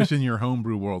 We're pushing your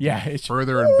homebrew world it's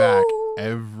further and back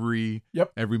every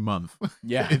month.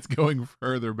 Yeah. It's going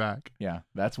further back. Yeah.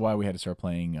 That's why we had to start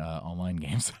playing online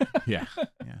games. Yeah.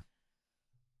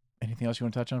 Anything else you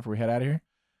want to touch on before we head out of here?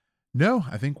 No,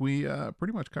 I think we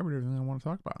pretty much covered everything I want to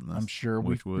talk about in this. I'm sure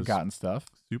we've forgotten stuff.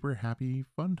 Super happy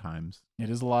fun times. It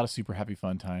is a lot of super happy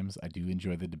fun times. I do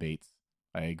enjoy the debates.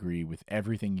 I agree with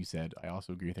everything you said. I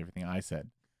also agree with everything I said.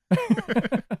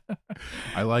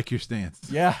 I like your stance.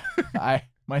 Yeah.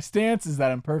 My stance is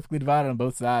that I'm perfectly divided on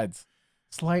both sides.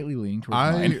 Slightly leaning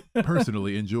towards mine. I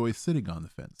personally enjoy sitting on the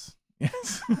fence.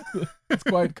 Yes. It's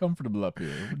quite comfortable up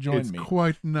here. Join me. It's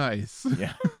quite nice.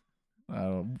 Yeah.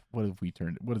 What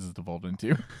has it evolved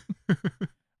into?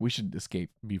 We should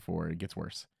escape before it gets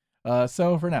worse.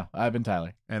 So for now, I've been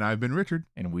Tyler. And I've been Richard.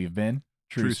 And we've been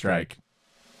True Strike.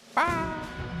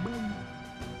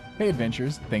 Hey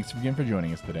adventurers, thanks again for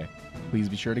joining us today. Please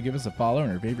be sure to give us a follow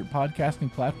on our favorite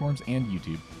podcasting platforms and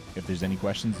YouTube. If there's any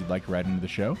questions you'd like to write into the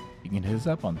show, you can hit us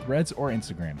up on Threads or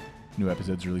Instagram. New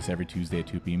episodes release every Tuesday at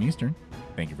 2 p.m. Eastern.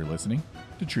 Thank you for listening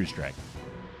to True Strike.